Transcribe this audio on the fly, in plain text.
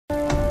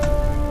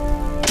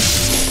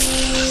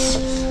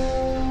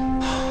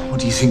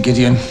do you think,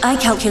 Gideon? I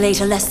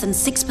calculate a less than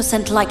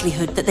 6%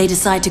 likelihood that they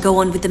decide to go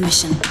on with the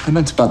mission. I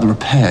meant about the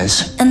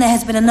repairs. And there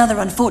has been another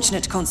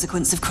unfortunate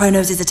consequence of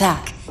Kronos'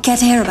 attack. Care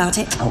to hear about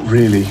it? Not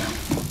really.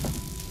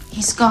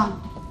 He's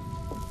gone.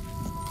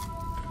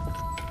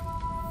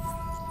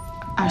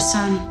 Our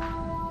son.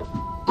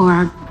 Or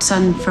our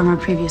son from our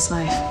previous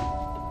life.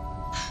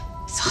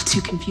 It's all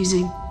too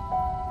confusing.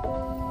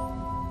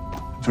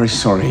 I'm very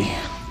sorry.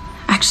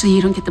 Actually,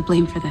 you don't get the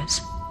blame for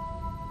this.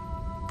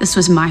 This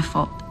was my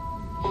fault.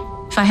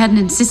 If I hadn't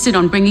insisted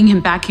on bringing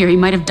him back here, he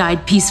might have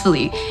died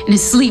peacefully, in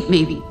his sleep,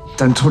 maybe.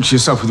 Don't torture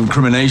yourself with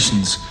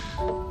recriminations.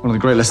 One of the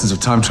great lessons of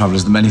time travel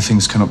is that many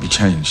things cannot be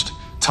changed.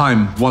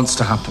 Time wants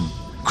to happen.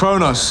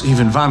 Kronos,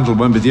 even Vandal,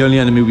 won't be the only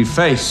enemy we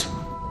face.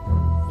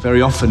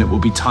 Very often it will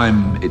be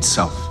time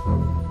itself.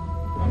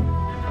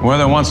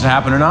 Whether it wants to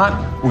happen or not,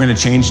 we're going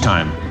to change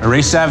time,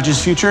 erase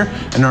Savage's future,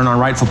 and earn our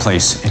rightful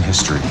place in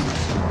history.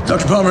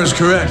 Dr. Palmer is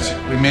correct.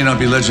 We may not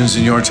be legends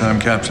in your time,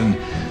 Captain,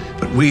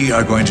 but we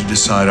are going to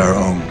decide our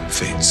own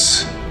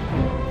fates.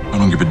 I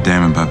don't give a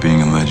damn about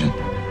being a legend,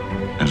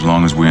 as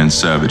long as we end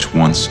Savage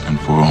once and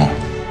for all.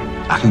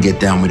 I can get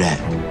down with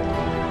that.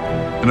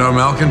 And our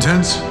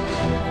malcontents?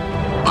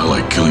 I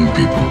like killing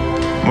people.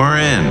 We're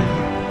in.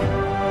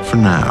 For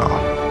now.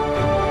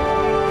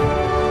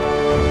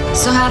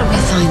 So how do we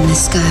find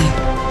this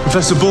guy?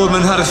 Professor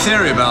Boardman had a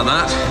theory about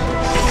that.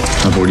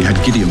 I've already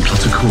had Gideon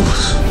plot a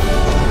course.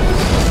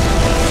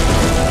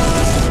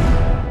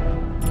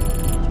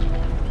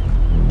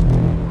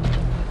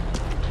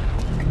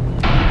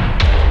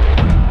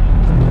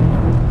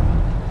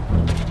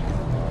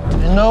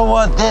 You know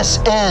what this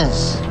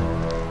is?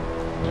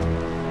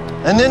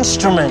 An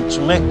instrument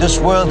to make this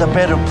world a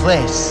better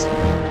place.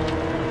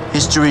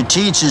 History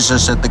teaches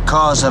us that the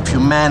cause of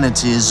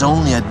humanity is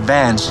only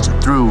advanced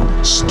through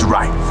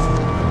strife.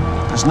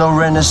 There's no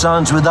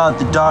Renaissance without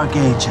the Dark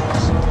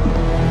Ages.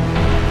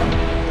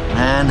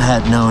 Man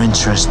had no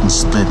interest in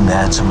splitting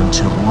atom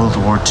until World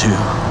War II.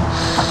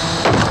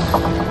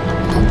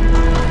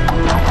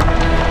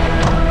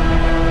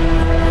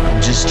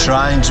 I'm just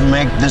trying to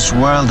make this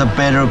world a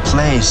better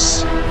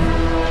place.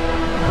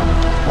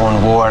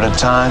 One war at a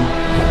time.